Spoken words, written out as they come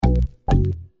Hello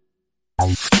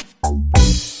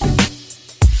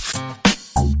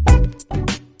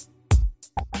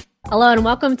and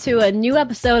welcome to a new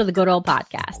episode of the Good Old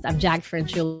Podcast. I'm Jack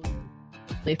Frenchuli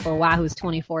for Wahoo's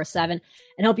 24/7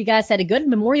 and hope you guys had a good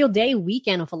Memorial Day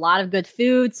weekend with a lot of good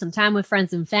food, some time with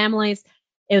friends and families.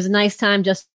 It was a nice time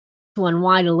just to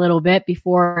unwind a little bit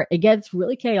before it gets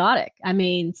really chaotic. I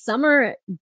mean, summer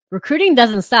recruiting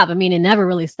doesn't stop. I mean, it never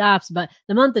really stops, but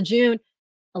the month of June,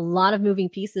 a lot of moving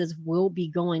pieces will be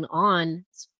going on,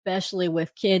 especially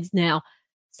with kids now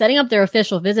setting up their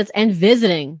official visits and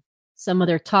visiting some of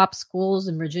their top schools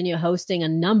in Virginia, hosting a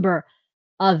number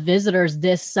of visitors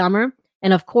this summer.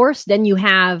 And of course, then you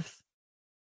have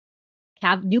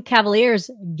new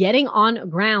Cavaliers getting on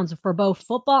grounds for both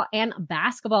football and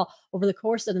basketball over the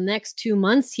course of the next 2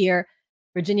 months here.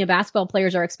 Virginia basketball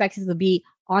players are expected to be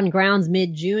on grounds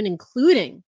mid-June,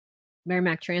 including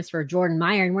Merrimack transfer Jordan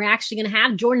Meyer. And we're actually going to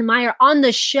have Jordan Meyer on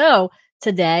the show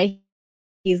today.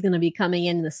 He's going to be coming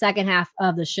in the second half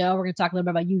of the show. We're going to talk a little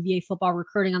bit about UVA football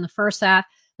recruiting on the first half.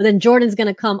 But then Jordan's going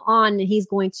to come on and he's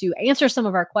going to answer some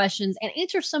of our questions and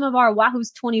answer some of our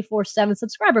Wahoo's 24/7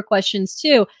 subscriber questions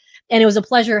too. And it was a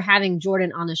pleasure having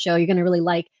Jordan on the show. You're going to really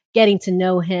like getting to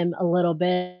know him a little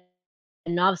bit.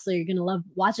 And obviously you're going to love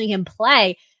watching him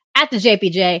play at the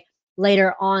JPJ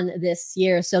later on this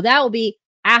year. So that will be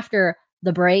after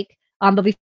the break. But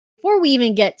before we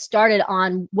even get started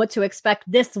on what to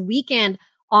expect this weekend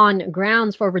on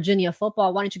grounds for Virginia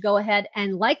football, why don't you go ahead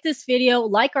and like this video,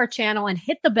 like our channel, and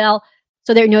hit the bell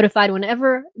so they're notified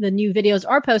whenever the new videos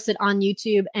are posted on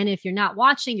YouTube. And if you're not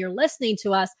watching, you're listening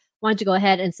to us, why don't you go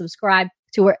ahead and subscribe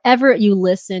to wherever you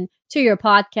listen to your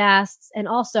podcasts. And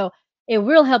also, it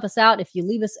will help us out if you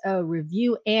leave us a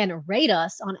review and rate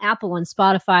us on Apple and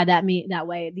Spotify. That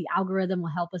way the algorithm will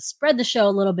help us spread the show a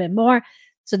little bit more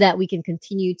so that we can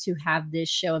continue to have this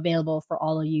show available for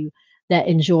all of you that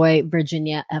enjoy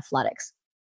Virginia athletics.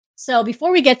 So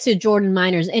before we get to Jordan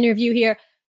Meyer's interview here,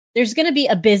 there's going to be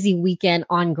a busy weekend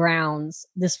on grounds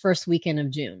this first weekend of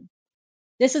June.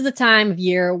 This is the time of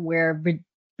year where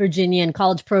Virginia and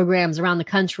college programs around the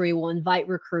country will invite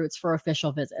recruits for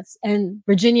official visits, and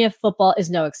Virginia football is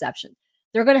no exception.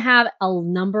 They're going to have a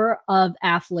number of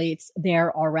athletes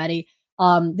there already.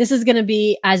 This is going to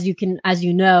be, as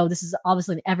you know, this is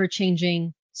obviously an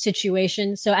ever-changing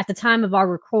situation. So at the time of our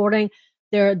recording,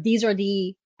 these are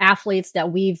the athletes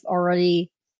that we've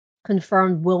already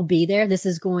confirmed will be there. This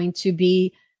is going to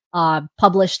be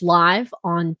published live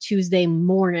on Tuesday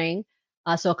morning.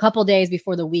 So a couple days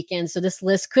before the weekend. So this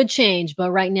list could change,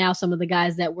 but right now, some of the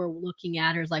guys that we're looking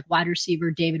at are like wide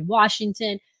receiver David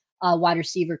Washington, wide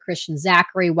receiver Christian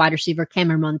Zachary, wide receiver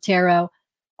Cameron Montero,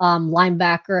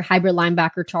 hybrid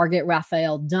linebacker target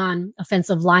Raphael Dunn,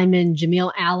 offensive lineman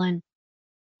Jamil Allen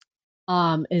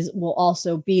will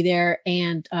also be there,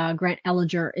 and Grant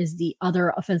Ellinger is the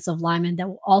other offensive lineman that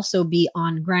will also be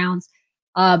on grounds.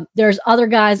 There's other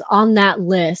guys on that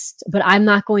list, but I'm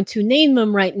not going to name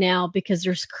them right now because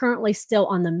they're currently still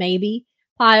on the maybe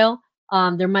pile.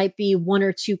 There might be one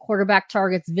or two quarterback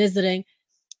targets visiting,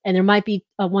 and there might be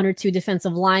one or two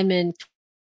defensive lineman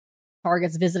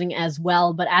targets visiting as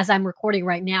well. But as I'm recording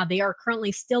right now, they are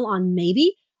currently still on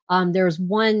maybe. There's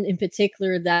one in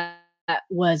particular that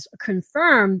was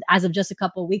confirmed as of just a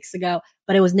couple of weeks ago,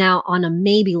 but it was now on a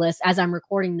maybe list as I'm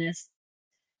recording this.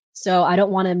 So I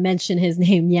don't want to mention his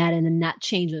name yet, and then that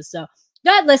changes. So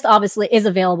that list obviously is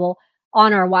available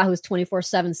on our Wahoo's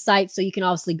 24/7 site. So you can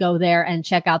obviously go there and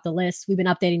check out the list. We've been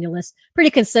updating the list pretty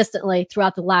consistently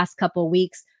throughout the last couple of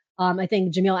weeks. I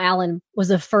think Jamil Allen was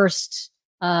the first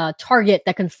target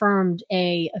that confirmed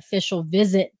a official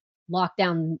visit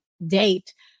lockdown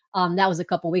date. That was a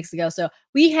couple weeks ago. So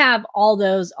we have all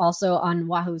those also on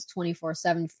Wahoo's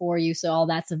 24/7 for you. So all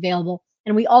that's available.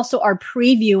 And we also are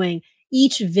previewing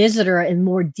each visitor in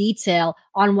more detail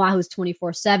on Wahoo's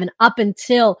 24/7 up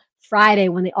until Friday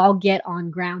when they all get on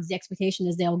grounds. The expectation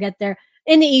is they'll get there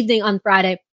in the evening on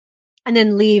Friday and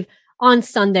then leave on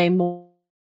Sunday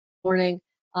morning.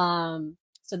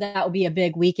 So that would be a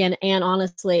big weekend. And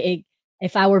honestly,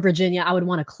 if I were Virginia, I would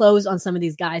want to close on some of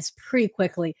these guys pretty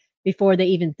quickly before they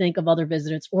even think of other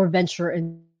visits or venture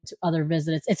into other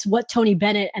visits. It's what Tony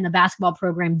Bennett and the basketball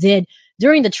program did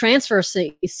during the transfer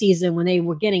season when they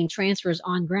were getting transfers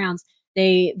on grounds.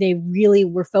 They really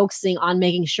were focusing on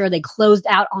making sure they closed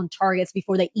out on targets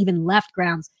before they even left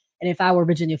grounds. And if I were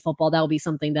Virginia football, that would be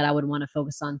something that I would want to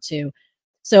focus on too.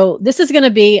 So this is going to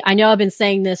be, I know I've been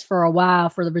saying this for a while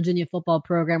for the Virginia football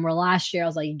program, where last year I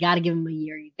was like, you got to give them a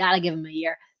year. You got to give them a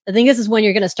year. I think this is when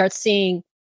you're going to start seeing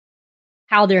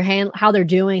how they're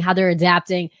doing, how they're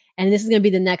adapting, And this is going to be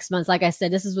the next month. Like I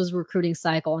said, this was recruiting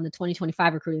cycle on the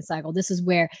 2025 recruiting cycle. This is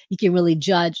where you can really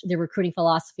judge their recruiting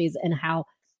philosophies and how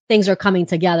things are coming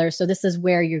together. So this is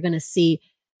where you're going to see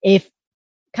if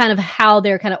kind of how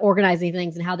they're kind of organizing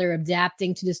things and how they're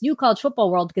adapting to this new college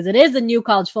football world, because it is a new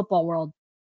college football world,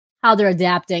 how they're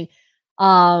adapting,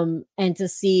 and to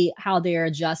see how they're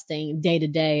adjusting day to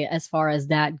day as far as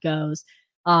that goes,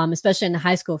 especially in the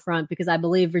high school front, because I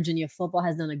believe Virginia football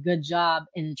has done a good job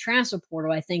in the transfer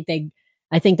portal. I think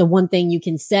the one thing you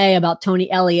can say about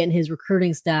Tony Elliott and his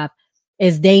recruiting staff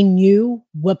is they knew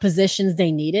what positions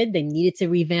they needed. They needed to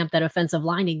revamp that offensive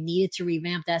line. They needed to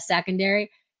revamp that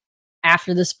secondary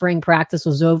after the spring practice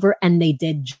was over, and they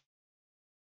did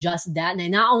just that. And they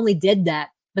not only did that,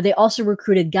 but they also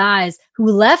recruited guys who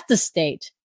left the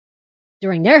state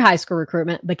during their high school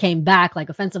recruitment, but came back, like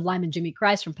offensive lineman Jimmy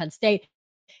Christ from Penn State.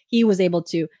 He was able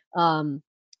to,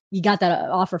 he got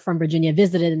that offer from Virginia,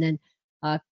 visited, and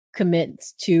then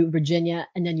commits to Virginia.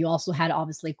 And then you also had,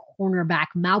 obviously, cornerback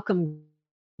Malcolm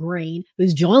Green,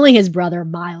 who's joining his brother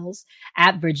Miles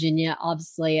at Virginia.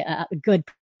 Obviously, a good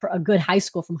high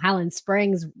school from Highland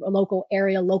Springs, a local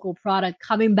area, local product,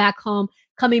 coming back home,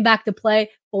 coming back to play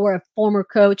for a former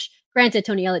coach. Granted,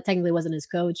 Tony Elliott technically wasn't his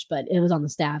coach, but it was on the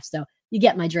staff. So you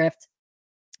get my drift.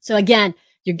 So again,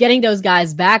 you're getting those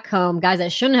guys back home. Guys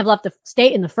that shouldn't have left the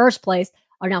state in the first place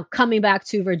are now coming back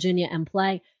to Virginia and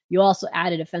playing. You also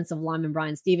added offensive lineman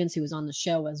Brian Stevens, who was on the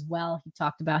show as well. He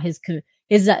talked about his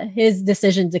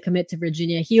decision to commit to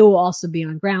Virginia. He will also be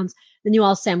on grounds. Then you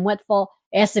also Sam Wetfall,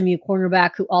 SMU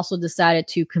cornerback, who also decided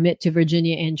to commit to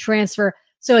Virginia and transfer.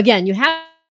 So again, you have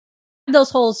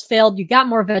those holes filled. You got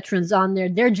more veterans on there.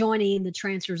 They're joining the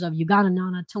transfers of Uganda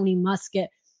Nana, Tony Muskett,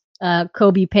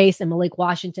 Kobe Pace, and Malik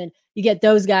Washington. You get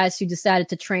those guys who decided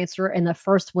to transfer in the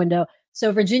first window.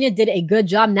 So Virginia did a good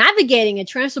job navigating a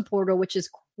transfer portal, which is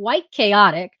quite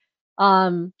chaotic,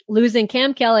 losing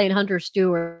Cam Kelly and Hunter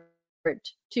Stewart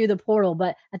to the portal,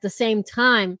 but at the same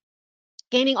time,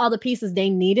 gaining all the pieces they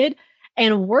needed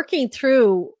and working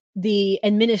through the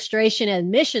administration and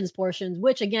admissions portions,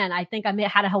 which again, I think I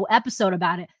had a whole episode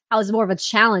about it. How it's more of a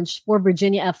challenge for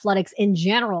Virginia athletics in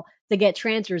general to get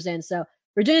transfers in. So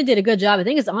Virginia did a good job. I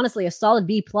think it's honestly a solid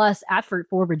B+ effort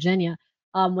for Virginia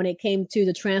when it came to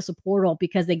the transfer portal,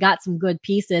 because they got some good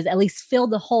pieces, at least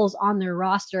filled the holes on their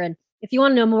roster. And if you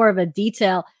want to know more of a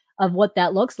detail of what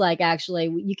that looks like, actually,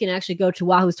 you can actually go to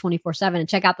Wahoo's 24/7 and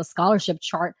check out the scholarship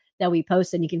chart that we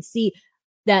posted. And you can see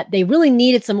that they really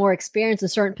needed some more experience in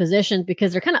certain positions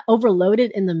because they're kind of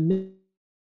overloaded in the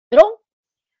middle,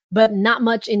 but not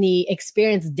much in the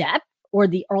experience depth or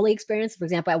the early experience, for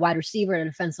example, at wide receiver and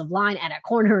defensive line and at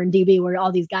corner and DB, where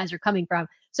all these guys are coming from.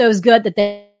 So it was good that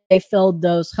they filled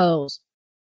those holes.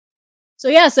 So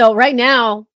yeah, so right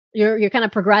now you're kind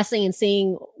of progressing and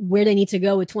seeing where they need to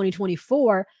go with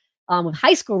 2024 with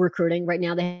high school recruiting. Right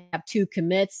now they have 2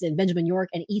 commits in Benjamin York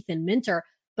and Ethan Minter,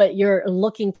 but you're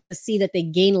looking to see that they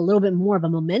gain a little bit more of a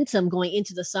momentum going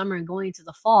into the summer and going into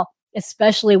the fall,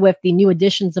 especially with the new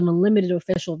additions of unlimited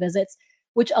official visits,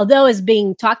 which although is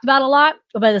being talked about a lot,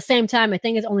 but at the same time, I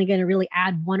think it's only going to really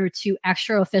add 1 or 2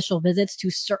 extra official visits to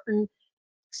certain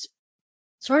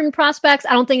prospects.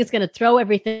 I don't think it's going to throw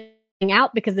everything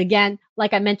out because, again,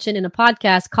 like I mentioned in a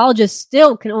podcast, colleges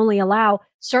still can only allow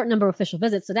certain number of official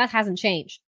visits. So that hasn't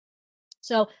changed.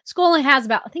 So school only has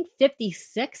about, I think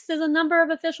 56 is a number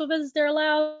of official visits they're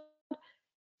allowed.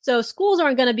 So schools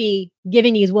aren't going to be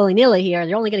giving these willy-nilly here.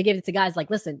 They're only going to give it to guys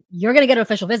like, listen, you're going to get an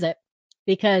official visit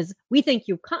because we think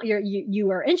you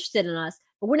are interested in us,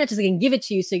 but we're not just going to give it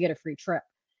to you so you get a free trip.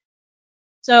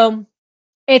 So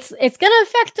it's going to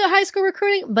affect the high school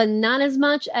recruiting, but not as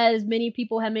much as many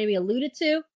people have maybe alluded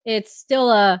to. It's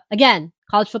still again,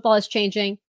 college football is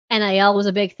changing. NIL was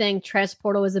a big thing. Transfer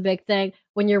portal was a big thing.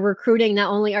 When you're recruiting,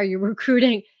 not only are you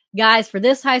recruiting guys for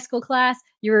this high school class,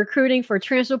 you're recruiting for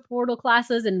transfer portal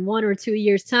classes in 1 or 2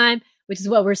 years' time, which is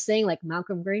what we're seeing. Like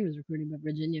Malcolm Green was recruiting by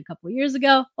Virginia a couple of years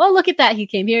ago. Oh, look at that. He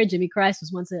came here. Jimmy Christ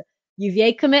was once a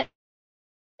UVA commit.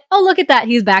 Oh, look at that.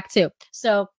 He's back too.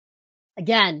 So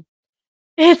again,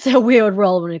 it's a weird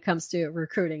role when it comes to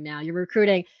recruiting now. You're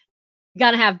recruiting, you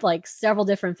got to have like several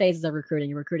different phases of recruiting.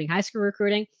 You're recruiting high school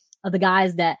recruiting of the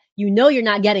guys that you know you're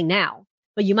not getting now,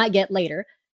 but you might get later.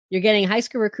 You're getting high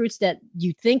school recruits that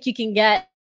you think you can get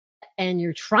and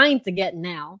you're trying to get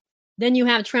now. Then you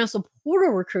have transfer portal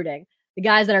recruiting, the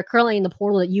guys that are currently in the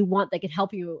portal that you want that can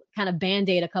help you kind of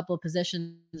band-aid a couple of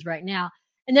positions right now.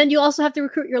 And then you also have to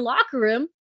recruit your locker room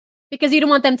because you don't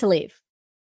want them to leave.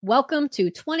 Welcome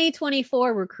to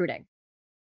 2024 recruiting.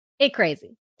 Ain't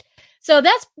crazy. So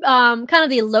that's kind of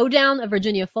the lowdown of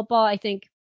Virginia football. I think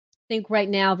think right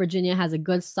now Virginia has a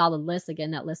good solid list.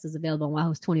 Again, that list is available on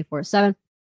Wahoo's 24/7.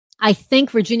 I think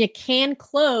Virginia can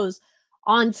close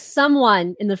on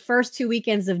someone in the first 2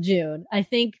 weekends of June. I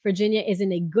think Virginia is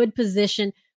in a good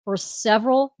position for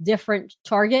several different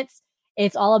targets.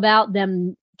 It's all about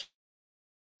them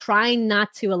trying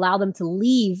not to allow them to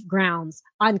leave grounds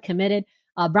uncommitted.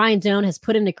 Brian Doan has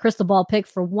put in a crystal ball pick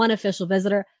for one official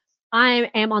visitor. I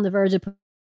am on the verge of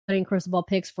putting crystal ball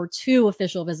picks for two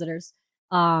official visitors.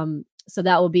 So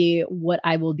that will be what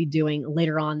I will be doing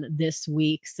later on this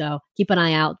week. So keep an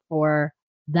eye out for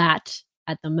that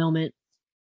at the moment.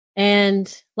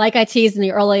 And like I teased in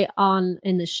the early on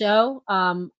in the show,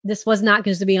 this was not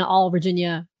going to be an all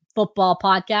Virginia football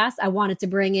podcast. I wanted to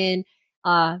bring in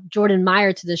Jordan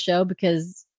Meyer to the show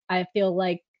because I feel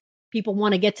like people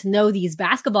want to get to know these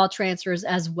basketball transfers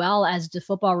as well as the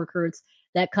football recruits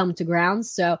that come to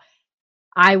grounds. So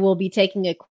I will be taking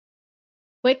a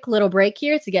quick little break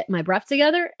here to get my breath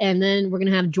together. And then we're going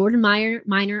to have Jordan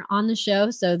Miner on the show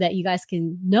so that you guys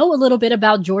can know a little bit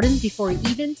about Jordan before he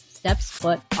even steps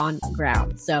foot on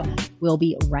ground. So we'll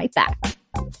be right back.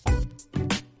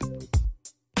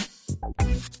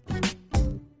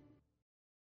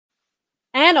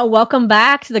 And welcome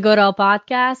back to the Good Old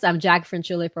Podcast. I'm Jack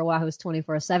Frenchuli for Wahoo's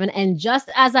 24/7. And just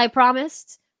as I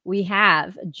promised, we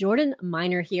have Jordan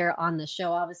Miner here on the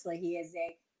show. Obviously, he is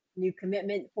a new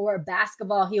commitment for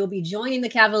basketball. He will be joining the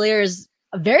Cavaliers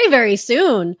very, very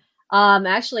soon.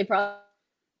 Actually, probably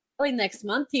next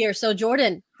month here. So,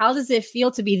 Jordan, how does it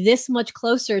feel to be this much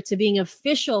closer to being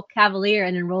official Cavalier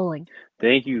and enrolling?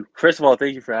 Thank you. First of all,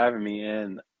 thank you for having me.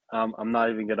 And I'm not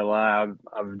even gonna lie,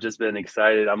 I've just been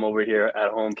excited. I'm over here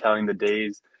at home counting the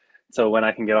days so when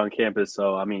I can get on campus.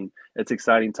 So I mean, it's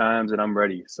exciting times, and I'm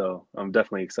ready. So I'm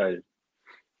definitely excited.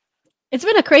 It's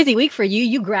been a crazy week for you.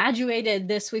 You graduated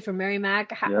this week from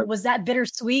Merrimack. Yep. Was that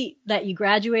bittersweet that you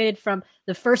graduated from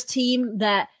the first team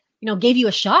that gave you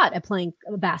a shot at playing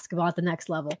basketball at the next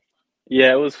level?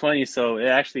 Yeah, it was funny. So it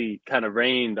actually kind of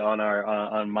rained on our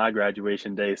on my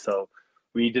graduation day. So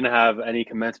we didn't have any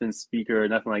commencement speaker or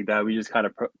nothing like that. We just kind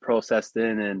of processed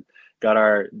in and got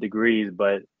our degrees.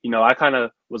 But I kind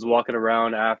of was walking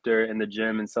around after in the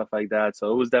gym and stuff like that.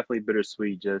 So it was definitely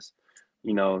bittersweet. Just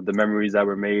the memories that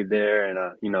were made there,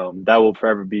 and that will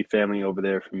forever be family over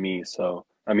there for me. So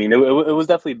I mean, it was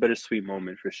definitely a bittersweet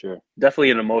moment for sure.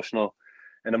 Definitely an emotional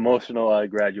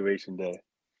graduation day.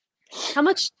 How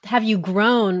much have you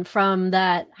grown from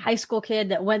that high school kid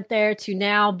that went there to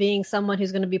now being someone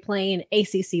who's going to be playing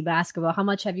ACC basketball? How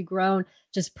much have you grown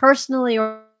just personally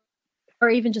or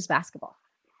even just basketball?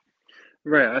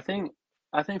 Right. I think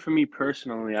for me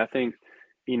personally, I think,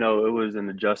 it was an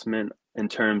adjustment in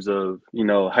terms of,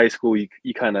 high school,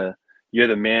 you kind of you're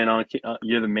the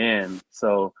man.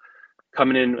 So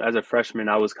coming in as a freshman,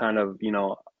 I was kind of,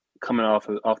 coming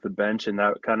off the bench in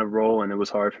that kind of role, and it was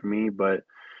hard for me. But,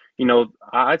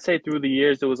 I'd say through the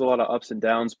years there was a lot of ups and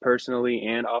downs personally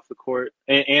and off the court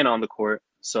and on the court.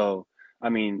 So, I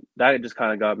mean, that just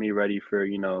kind of got me ready for,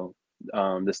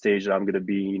 the stage that I'm going to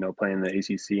be, playing the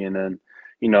ACC. And then,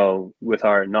 with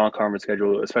our non-conference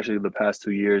schedule, especially the past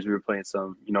 2 years, we were playing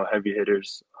some, heavy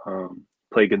hitters.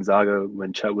 Played Gonzaga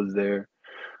when Chet was there,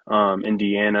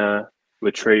 Indiana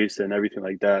with Trace and everything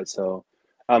like that. So,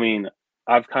 I mean,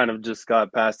 I've kind of just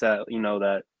got past that,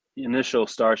 that initial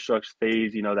starstruck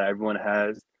phase, that everyone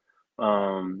has.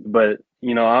 But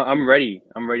I'm ready.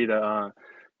 I'm ready to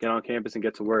get on campus and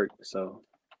get to work. So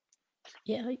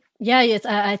Yeah, yeah, yes.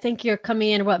 I think you're coming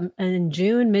in in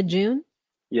June, mid June.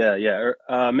 yeah,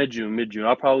 yeah. Mid June.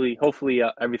 I'll probably, hopefully,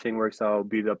 everything works out. I'll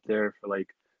be up there for like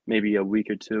maybe a week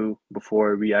or two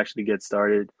before we actually get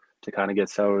started to kind of get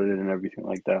settled in and everything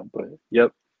like that. But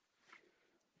yep.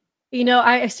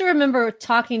 I still remember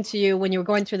talking to you when you were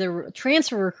going through the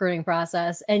transfer recruiting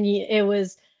process, and it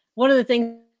was one of the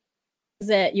things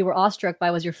that you were awestruck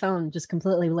by was your phone just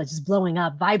completely like just blowing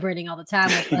up, vibrating all the time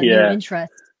with a new Yeah.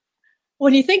 interest.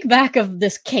 When you think back of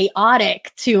this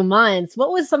chaotic 2 months,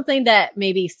 what was something that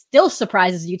maybe still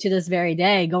surprises you to this very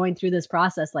day going through this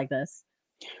process like this?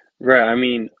 Right. I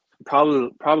mean,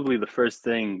 probably the first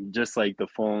thing, just like the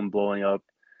phone blowing up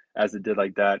as it did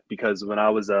like that, because when I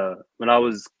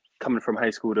was coming from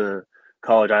high school to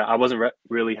college, I wasn't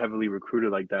really heavily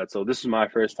recruited like that. So this is my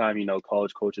first time,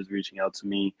 college coaches reaching out to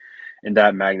me in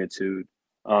that magnitude.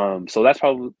 So that's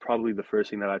probably the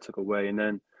first thing that I took away. And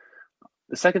then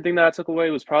the second thing that I took away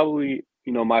was probably,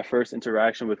 my first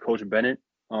interaction with Coach Bennett.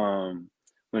 Um,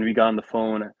 when we got on the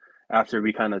phone after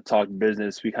we kind of talked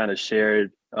business, we kind of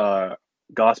shared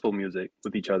gospel music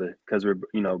with each other because we're,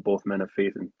 both men of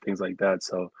faith and things like that.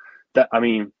 So I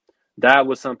mean, that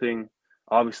was something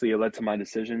obviously it led to my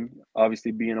decision,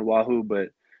 obviously being a Wahoo, but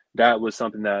that was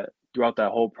something that throughout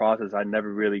that whole process, I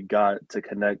never really got to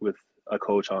connect with a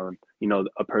coach on,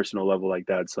 a personal level like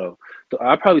that. So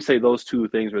I'd probably say those two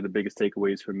things were the biggest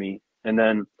takeaways for me. And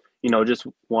then, just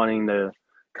wanting to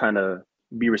kind of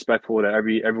be respectful to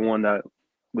everyone that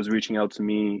was reaching out to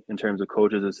me in terms of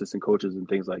coaches, assistant coaches, and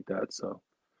things like that. So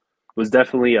it was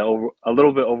definitely a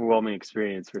little bit overwhelming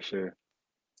experience for sure.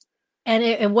 And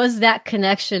it was that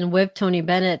connection with Tony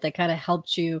Bennett that kind of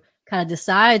helped you kind of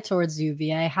decide towards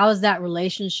UVA. How has that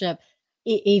relationship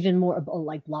even more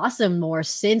like blossomed more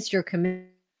since your commitment,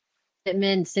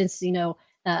 since,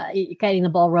 getting the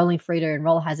ball rolling for you to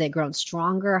enroll? Has it grown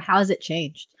stronger? How has it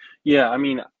changed? Yeah, I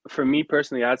mean, for me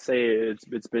personally, I'd say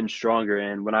it's been stronger.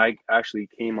 And when I actually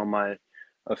came on my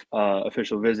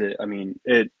official visit, I mean,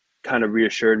 it kind of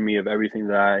reassured me of everything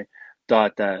that I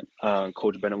thought that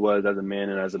Coach Bennett was as a man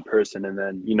and as a person. And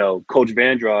then, Coach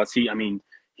Vandross,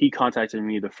 he contacted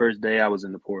me the first day I was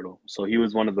in the portal, so he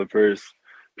was one of the first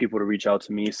people to reach out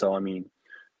to me. So I mean,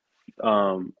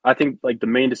 I think like the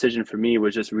main decision for me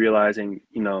was just realizing,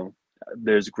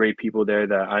 there's great people there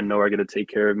that I know are going to take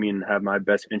care of me and have my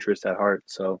best interest at heart.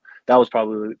 So that was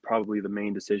probably the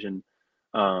main decision,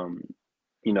 um,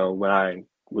 when I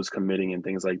was committing and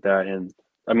things like that. And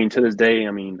I mean, to this day,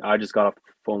 I mean, I just got off the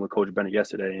phone with Coach Bennett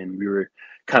yesterday, and we were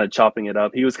kind of chopping it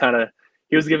up. He was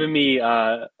giving me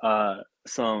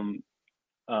some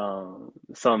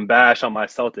bash on my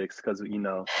Celtics because we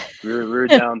were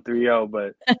down 3-0,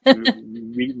 but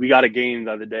we got a game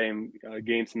the other day and a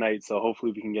game tonight, so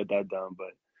hopefully we can get that done.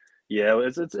 But yeah,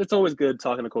 it's always good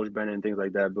talking to Coach Bennett and things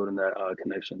like that, building that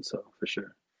connection. So for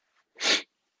sure.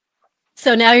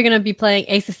 So now you're going to be playing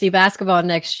ACC basketball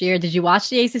next year. Did you watch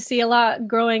the ACC a lot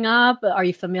growing up? Are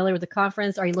you familiar with the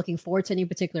conference? Are you looking forward to any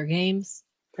particular games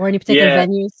or any particular Yeah,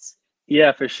 venues?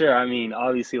 yeah, for sure. I mean,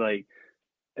 obviously, like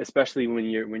especially when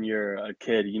you're a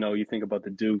kid, you think about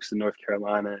the Dukes, the North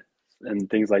Carolina, and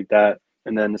things like that.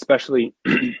 And then especially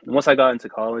once I got into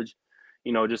college,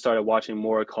 just started watching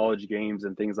more college games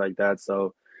and things like that.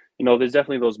 So, there's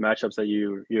definitely those matchups that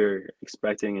you're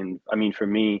expecting. And I mean, for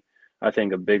me, I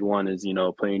think a big one is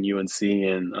playing UNC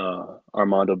and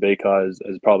Armando Bacot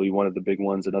is probably one of the big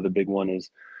ones. Another big one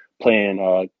is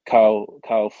playing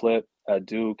Kyle Flip at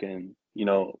Duke, and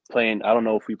playing. I don't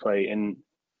know if we play in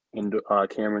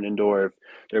Cameron Indoor if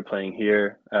they're playing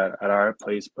here at our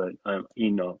place. But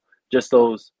just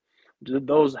those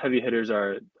heavy hitters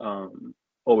are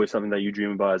always something that you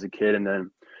dream about as a kid, and then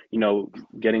you know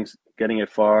getting getting it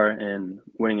far and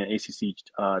winning an ACC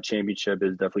championship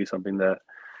is definitely something that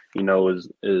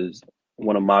is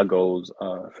one of my goals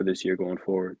for this year going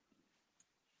forward.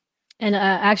 And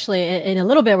actually, in a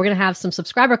little bit, we're going to have some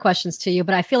subscriber questions to you,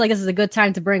 but I feel like this is a good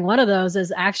time to bring one of those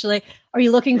is actually, are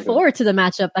you looking Okay. forward to the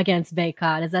matchup against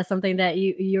Baycott? Is that something that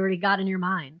you already got in your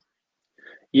mind?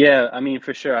 Yeah, I mean,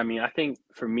 for sure. I mean, I think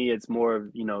for me, it's more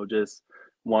of, just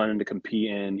wanting to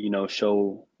compete and,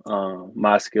 show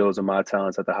my skills and my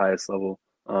talents at the highest level,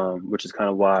 which is kind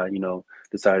of why,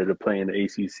 decided to play in the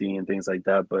ACC and things like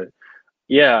that. But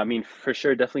yeah, I mean, for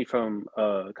sure, definitely from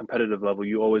a competitive level,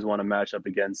 you always want to match up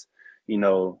against,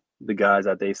 the guys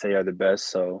that they say are the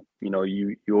best. So,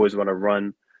 you always want to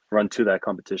run to that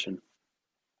competition.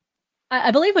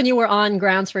 I believe when you were on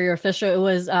grounds for your official, it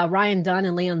was Ryan Dunn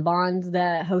and Leon Bond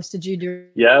that hosted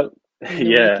you Yeah, during the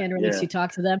yeah, weekend, or at least yeah, you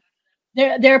talked to them.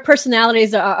 Their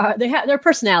personalities they have their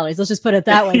personalities. Let's just put it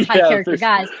that way. High yeah, character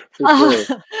guys. for Uh,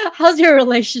 sure. how's your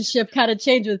relationship kind of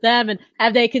changed with them, and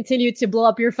have they continued to blow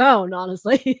up your phone?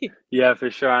 Honestly. Yeah,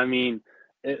 for sure. I mean,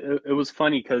 it was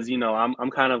funny because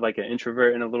I'm kind of like an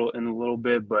introvert in a little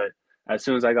bit, but as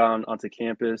soon as I got onto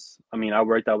campus, I mean, I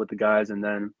worked out with the guys, and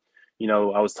then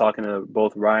I was talking to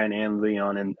both Ryan and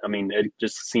Leon, and I mean, it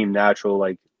just seemed natural,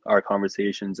 like our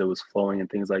conversations, it was flowing and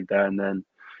things like that, and then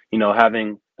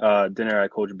having dinner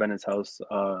at Coach Bennett's house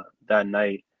that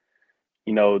night,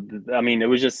 I mean, it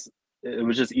was just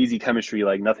easy chemistry,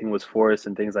 like nothing was forced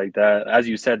and things like that. As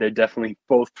you said, they're definitely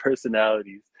both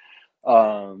personalities.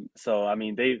 So I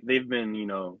mean, they've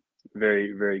been,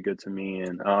 very, very good to me,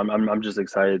 and I'm just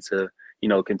excited to,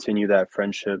 continue that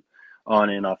friendship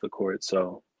on and off the court.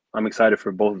 So I'm excited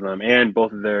for both of them and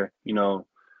both of their,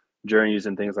 journeys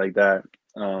and things like that,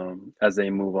 as they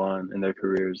move on in their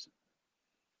careers.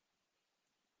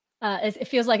 It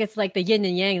feels like it's like the yin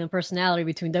and yang, the personality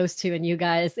between those two and you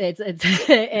guys. It's it's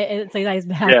a nice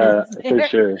Yeah, balance for there.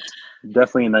 sure.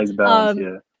 Definitely a nice balance. Um,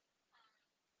 Yeah.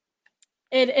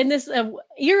 in this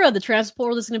era of the transfer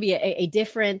portal, this is going to be a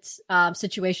different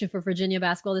situation for Virginia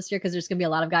basketball this year because there's going to be a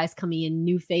lot of guys coming in,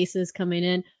 new faces coming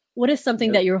in. what is something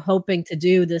Yep. that you're hoping to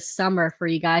do this summer for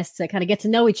you guys to kind of get to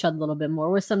know each other a little bit more?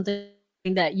 What's something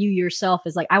that you yourself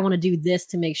is like, I want to do this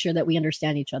to make sure that we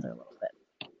understand each other a little bit?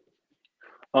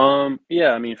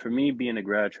 Yeah, I mean, for me being a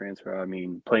grad transfer, I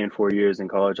mean, playing 4 years in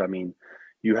college, I mean,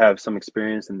 you have some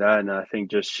experience in that, and I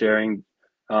think just sharing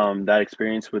that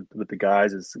experience with the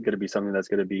guys is going to be something that's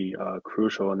going to be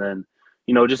crucial. And then,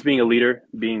 just being a leader,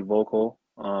 being vocal.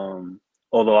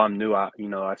 Although I'm new, I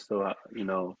still,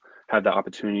 have the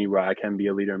opportunity where I can be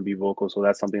a leader and be vocal. So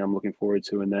that's something I'm looking forward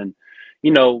to. And then,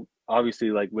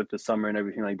 obviously, like with the summer and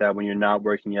everything like that, when you're not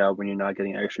working out, when you're not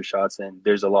getting extra shots in,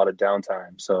 there's a lot of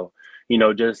downtime. So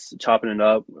just chopping it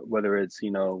up, whether it's,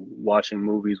 watching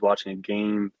movies, watching a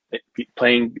game,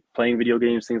 playing video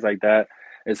games, things like that,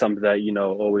 is something that,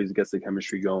 always gets the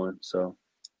chemistry going. So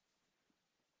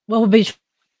What would be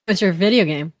what's your video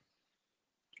game?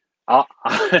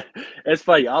 it's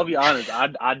funny. I'll be honest.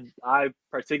 I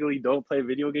particularly don't play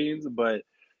video games, but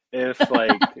if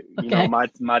like, Okay.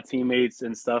 my teammates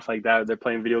and stuff like that, they're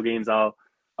playing video games, I'll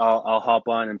hop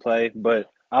on and play. But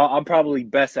I'm probably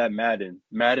best at Madden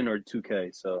or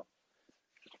 2K. So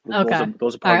those are Okay.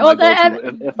 those are All right. probably my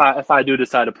Well, go-to if I do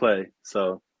decide to play.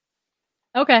 So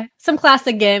okay. Some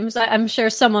classic games. I'm sure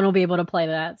someone will be able to play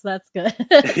that, so that's good.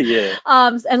 yeah,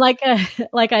 And like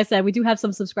I said, we do have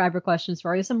some subscriber questions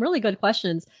for you. Some really good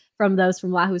questions from those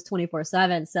from Wahoo's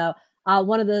 24/7. So,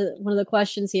 one of the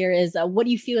questions here is, what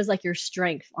do you feel is like your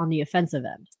strength on the offensive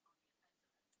end?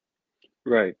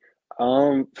 right.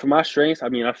 For my strengths, I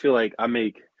mean, I feel like I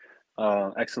make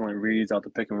excellent reads out the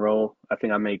pick and roll. I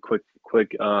think I make quick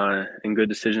and good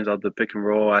decisions out the pick and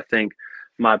roll. I think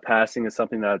my passing is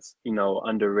something that's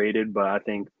underrated, but I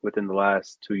think within the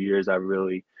last 2 years, I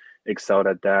really excelled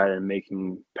at that and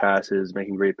making passes,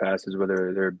 making great passes,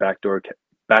 whether they're backdoor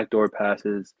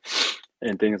passes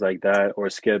and things like that, or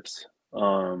skips.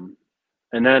 And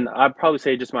then I'd probably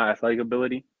say just my athletic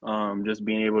ability, just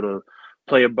being able to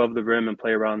play above the rim and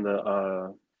play around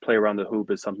the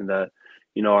hoop is something that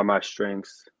are my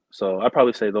strengths. So I'd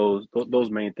probably say those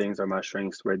main things are my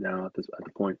strengths right now at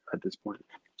this point.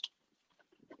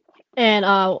 And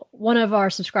one of our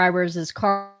subscribers is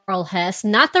Carl Hess,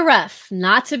 not the ref,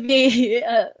 not to be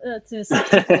to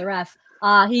substitute for the ref.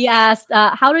 He asked,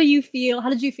 "How do you feel? How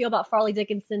did you feel about Farley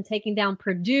Dickinson taking down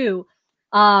Purdue?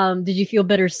 Did you feel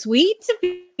bittersweet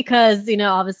because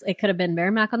obviously it could have been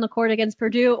Merrimack on the court against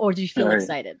Purdue, or did you All feel right.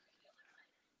 excited?"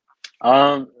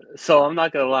 So I'm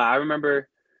not gonna lie. I remember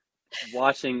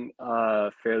watching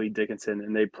Fairleigh Dickinson,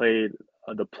 and they played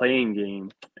the playing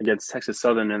game against Texas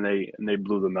Southern, and they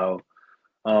blew them out.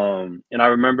 And I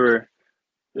remember,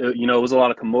 it was a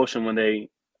lot of commotion when they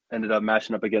ended up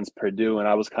matching up against Purdue, and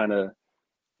I was kind of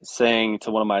saying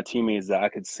to one of my teammates that I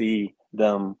could see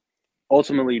them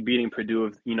ultimately beating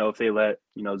Purdue if they let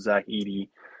Zach Edey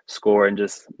score and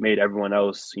just made everyone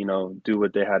else do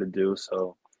what they had to do.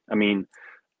 So I mean,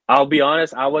 I'll be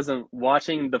honest, I wasn't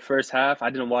watching the first half. I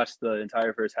didn't watch the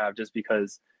entire first half just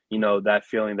because that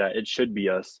feeling that it should be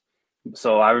us.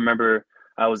 So I remember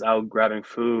I was out grabbing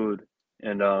food,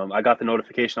 and I got the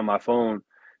notification on my phone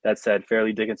that said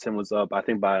Fairleigh Dickinson was up, I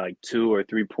think by like 2 or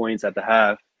 3 points at the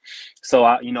half. So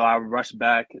I rushed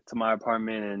back to my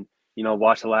apartment and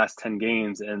watched the last 10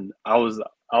 games, and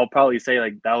I'll probably say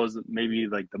like that was maybe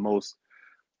like the most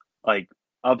like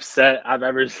upset I've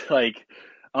ever like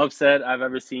upset I've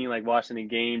ever seen, like watching a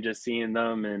game, just seeing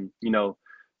them and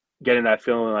getting that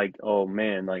feeling like, oh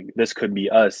man, like this could be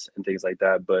us and things like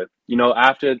that. But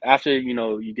after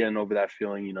you getting over that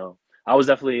feeling, I was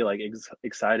definitely like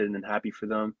excited and happy for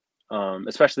them.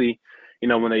 Especially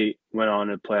when they went on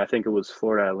to play, I think it was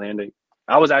Florida Atlantic.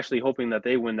 I was actually hoping that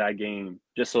they win that game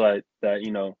just so that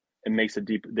it makes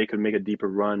they could make a deeper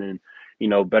run and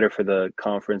better for the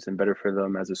conference and better for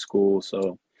them as a school.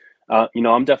 So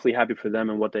I'm definitely happy for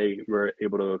them and what they were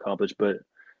able to accomplish. But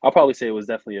I'll probably say it was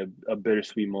definitely a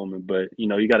bittersweet moment, but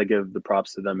you got to give the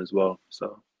props to them as well.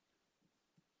 So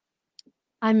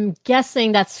I'm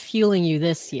guessing that's fueling you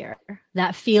this year.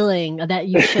 That feeling that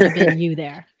you should have been you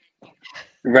there.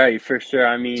 right, for sure.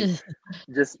 I mean,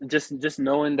 Just just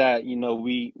knowing that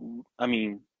I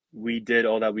mean, we did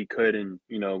all that we could, and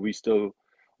we still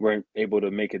weren't able to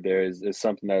make it there is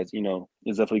something that's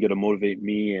is definitely going to motivate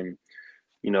me and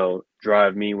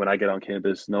drive me when I get on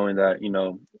campus, knowing that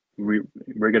we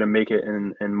we're going to make it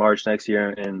in March next year,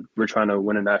 and we're trying to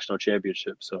win a national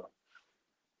championship. So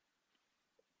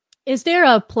Is there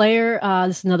a player?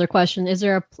 This is another question. Is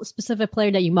there a specific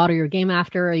player that you model your game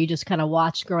after, or you just kind of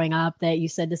watched growing up that you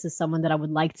said this is someone that I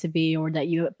would like to be, or that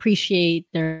you appreciate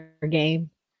their game?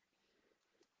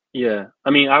 yeah,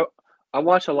 I mean, I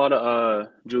watch a lot of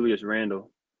Julius Randle.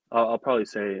 I'll probably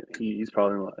say he's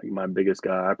probably my biggest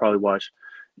guy. I probably watch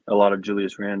a lot of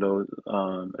Julius Randle,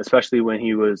 especially when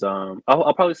he was.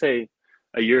 I'll probably say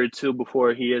a year or two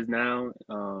before he is now.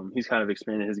 He's kind of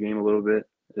expanded his game a little bit.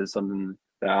 Is something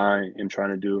that I am trying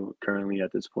to do currently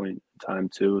at this point in time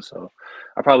too. So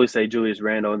I probably say Julius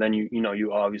Randle, and then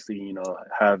you obviously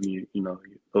have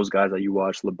those guys that you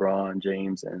watch, LeBron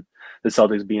James, and the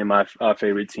Celtics being my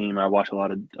favorite team. I watch a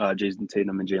lot of Jason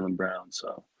Tatum and Jalen Brown.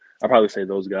 So I'll probably say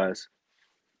those guys.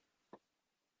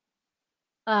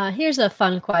 Here's a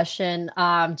fun question.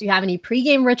 Do you have any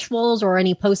pregame rituals or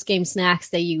any postgame snacks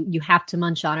that you have to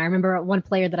munch on? I remember one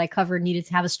player that I covered needed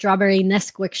to have a strawberry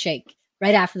Nesquik shake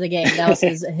right after the game. That was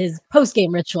his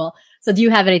postgame ritual. So do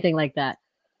you have anything like that?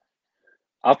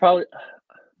 I'll probably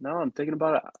now I'm thinking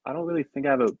about it. I don't really think I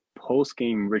have a post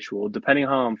game ritual. Depending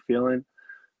how I'm feeling,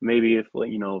 maybe if like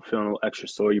feeling a little extra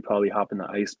sore, you probably hop in the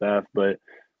ice bath. But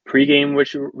pregame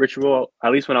ritual,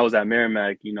 at least when I was at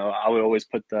Merrimack, I would always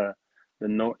put the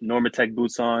Normatec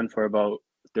boots on for about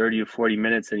 30 or 40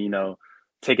 minutes, and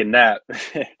take a nap,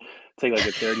 take like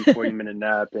a 30-40 minute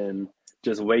nap, and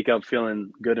just wake up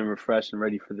feeling good and refreshed and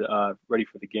ready for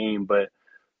the game. But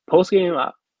post game,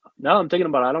 now I'm thinking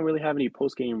about it, I don't really have any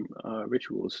post game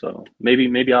rituals, so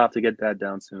maybe I'll have to get that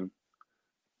down soon.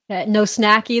 No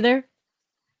snack either?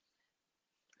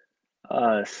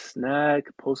 Snack,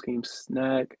 post game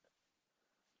snack.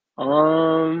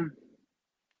 Um,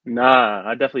 nah,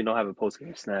 I definitely don't have a post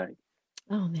game snack.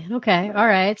 Oh man. Okay. All Nah.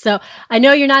 right. So I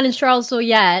know you're not in Charlottesville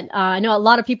yet. I know a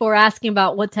lot of people are asking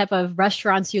about what type of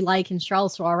restaurants you like in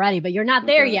Charlottesville already, but you're not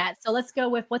there Okay. yet. So let's go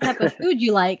with what type of food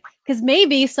you like, because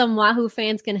maybe some Wahoo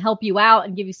fans can help you out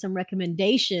and give you some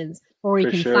recommendations for where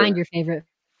you For can find sure. your favorite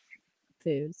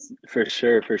foods. For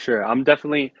sure, for sure. I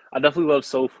definitely love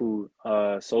soul food.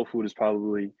 Soul food is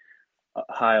probably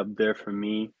high up there for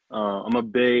me. I'm a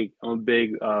big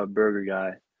burger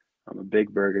guy. I'm a big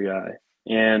burger guy,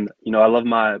 and I love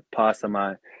my pasta,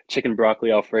 my chicken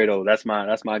broccoli Alfredo. That's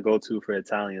my go-to for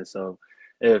Italian. So,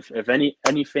 if any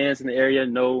fans in the area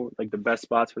know like the best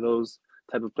spots for those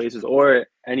type of places, or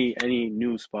any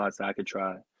new spots that I could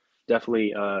try,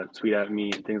 definitely tweet at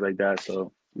me and things like that.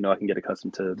 So I can get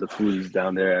accustomed to the foods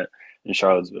down there in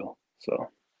Charlottesville. So.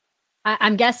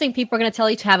 I'm guessing people are going to tell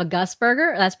you to have a Gus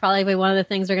burger. That's probably one of the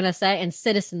things they're going to say. And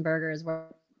Citizen Burger is where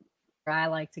I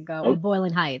like to go, Oh, and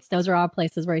Boylan Heights. Those are all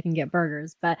places where you can get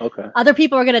burgers. But okay. other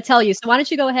people are going to tell you. So why don't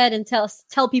you go ahead and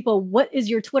tell people what is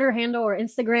your Twitter handle or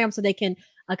Instagram so they can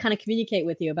kind of communicate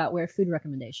with you about where food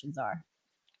recommendations are.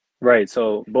 Right.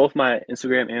 So both my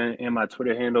Instagram and my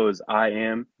Twitter handle is I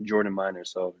am Jordan Miner.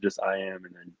 So just I am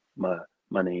and then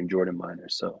my name Jordan Miner.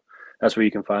 So that's where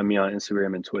you can find me on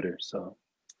Instagram and Twitter. So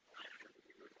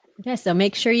Okay, so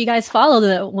make sure you guys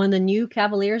follow one of the new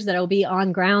Cavaliers that will be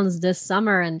on grounds this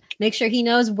summer, and make sure he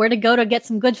knows where to go to get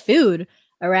some good food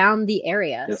around the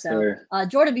area. yes, So, sir.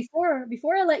 Jordan,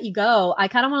 before I let you go, I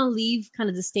kind of want to leave kind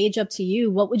of the stage up to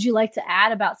you. What would you like to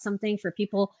add about something for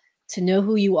people to know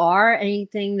who you are?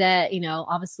 Anything that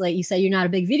obviously you say you're not a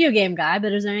big video game guy,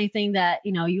 but is there anything that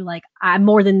you like? I'm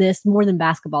more than this, more than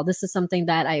basketball. This is something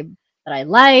that I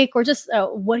like, or just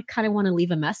what kind of want to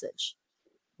leave a message.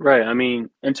 Right. I mean,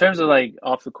 in terms of like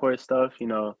off the court stuff,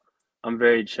 I'm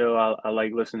very chill. I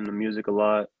like listening to music a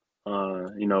lot.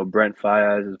 Brent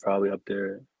Fayez is probably up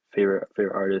there. Favorite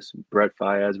artist. Brett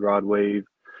Fayez, Rod Wave,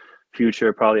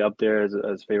 Future probably up there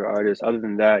as favorite artist. Other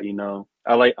than that,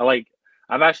 I like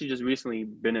I've actually just recently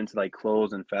been into like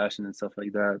clothes and fashion and stuff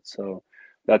like that. So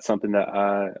that's something that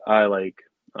I like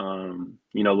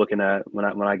looking at when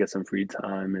I get some free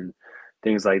time and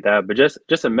things like that. But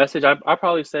just a message, I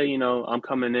probably say, I'm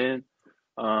coming in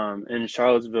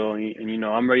Charlottesville, and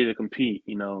I'm ready to compete.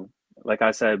 Like I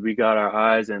said, we got our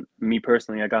eyes, and me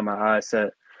personally, I got my eyes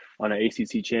set on an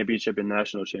ACC championship and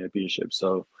national championship.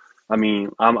 So I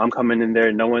mean, I'm coming in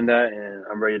there knowing that, and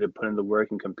I'm ready to put in the work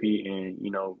and compete. And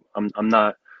I'm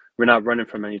not. We're not running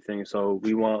from anything. So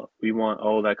we want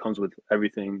all that comes with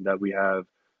everything that we have,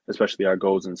 especially our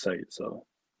goals in sight. So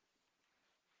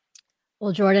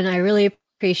Well, Jordan, I really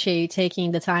appreciate you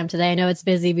taking the time today. I know it's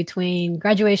busy between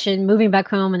graduation, moving back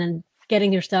home, and then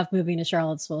getting your stuff moving to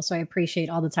Charlottesville. So I appreciate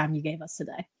all the time you gave us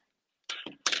today.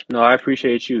 no, I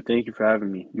appreciate you. Thank you for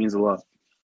having me. It means a lot.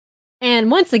 And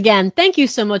once again, thank you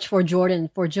so much for Jordan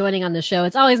for joining on the show.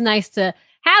 It's always nice to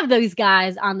have those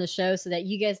guys on the show so that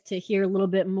you get to hear a little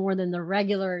bit more than the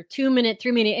regular 2 minute,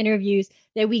 3 minute interviews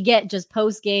that we get just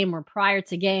post game or prior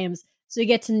to games. So you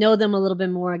get to know them a little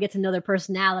bit more, get to know their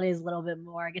personalities a little bit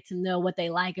more, get to know what they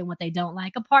like and what they don't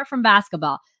like. Apart from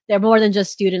basketball, they're more than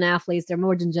just student athletes. They're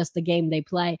more than just the game they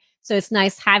play. So it's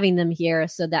nice having them here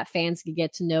so that fans can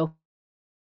get to know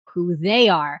who they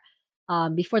are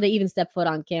before they even step foot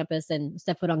on campus and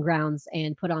step foot on grounds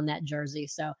and put on that jersey.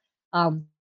 So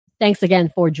thanks again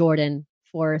for Jordan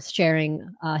for sharing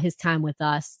his time with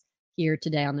us here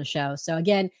today on the show. So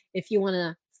again, if you want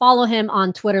to follow him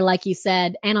on Twitter, like you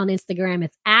said, and on Instagram,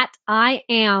 it's at I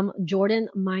am Jordan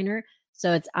Minor.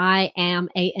 So it's I am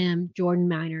Jordan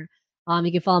Minor.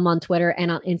 You can follow him on Twitter and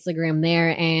on Instagram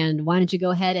there. And why don't you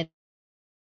go ahead and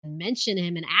mention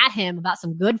him and at him about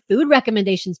some good food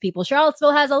recommendations, people.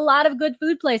 Charlottesville has a lot of good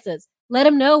food places. Let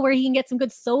him know where he can get some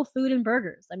good soul food and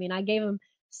burgers. I mean, I gave him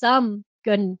some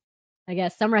good, I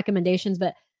guess, some recommendations,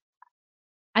 but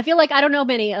I feel like I don't know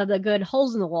many of the good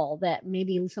holes in the wall that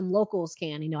maybe some locals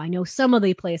can. I know some of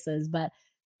the places, but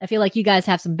I feel like you guys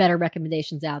have some better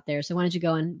recommendations out there. So why don't you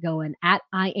go and at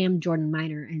I am Jordan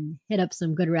Minor and hit up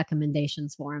some good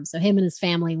recommendations for him. So him and his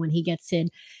family, when he gets in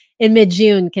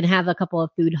mid-June, can have a couple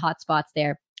of food hotspots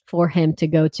there for him to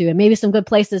go to, and maybe some good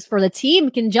places for the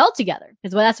team can gel together.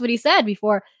 Because that's what he said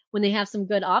before. When they have some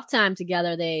good off time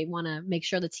together, they want to make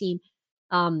sure the team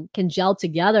can gel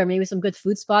together. Maybe some good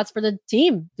food spots for the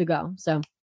team to go. So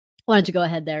why don't you go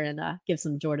ahead there and give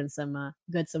some Jordan some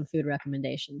food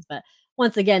recommendations. But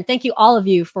once again, thank you all of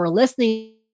you for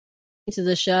listening to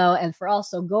the show and for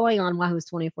also going on Wahoo's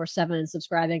 24/7 and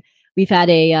subscribing. We've had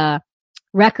a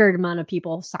record amount of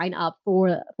people sign up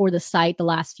for the site the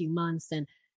last few months, and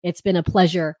it's been a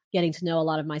pleasure getting to know a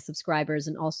lot of my subscribers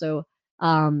and also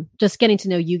just getting to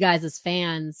know you guys as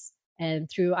fans, and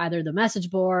through either the message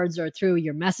boards or through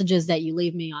your messages that you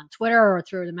leave me on Twitter or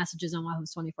through the messages on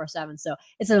Wahoo's 24/7. So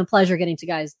it's been a pleasure getting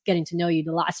to know you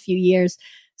the last few years.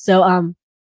 So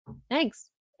thanks.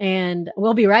 And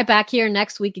we'll be right back here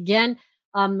next week again.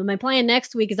 My plan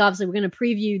next week is obviously we're going to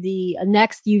preview the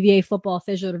next UVA football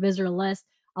official to visitor list.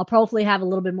 I'll probably have a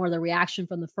little bit more of the reaction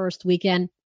from the first weekend.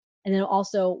 And then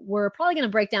also we're probably going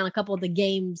to break down a couple of the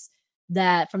games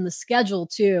that from the schedule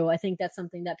too. I think that's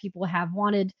something that people have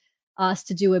wanted us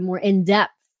to do a more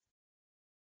in-depth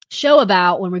show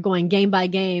about when we're going game by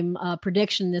game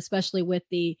prediction, especially with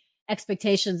the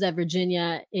expectations that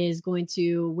Virginia is going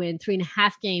to win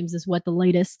 3.5 games is what the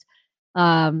latest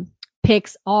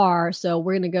picks are. So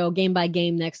we're going to go game by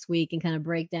game next week and kind of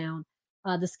break down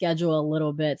the schedule a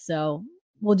little bit. So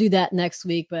we'll do that next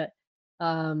week. But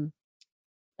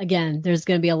again, there's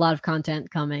going to be a lot of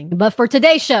content coming. But for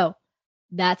today's show,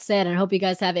 that's it. And I hope you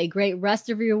guys have a great rest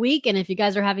of your week. And if you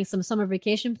guys are having some summer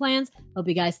vacation plans, hope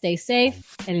you guys stay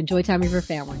safe and enjoy time with your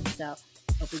family. So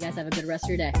hope you guys have a good rest of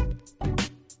your day.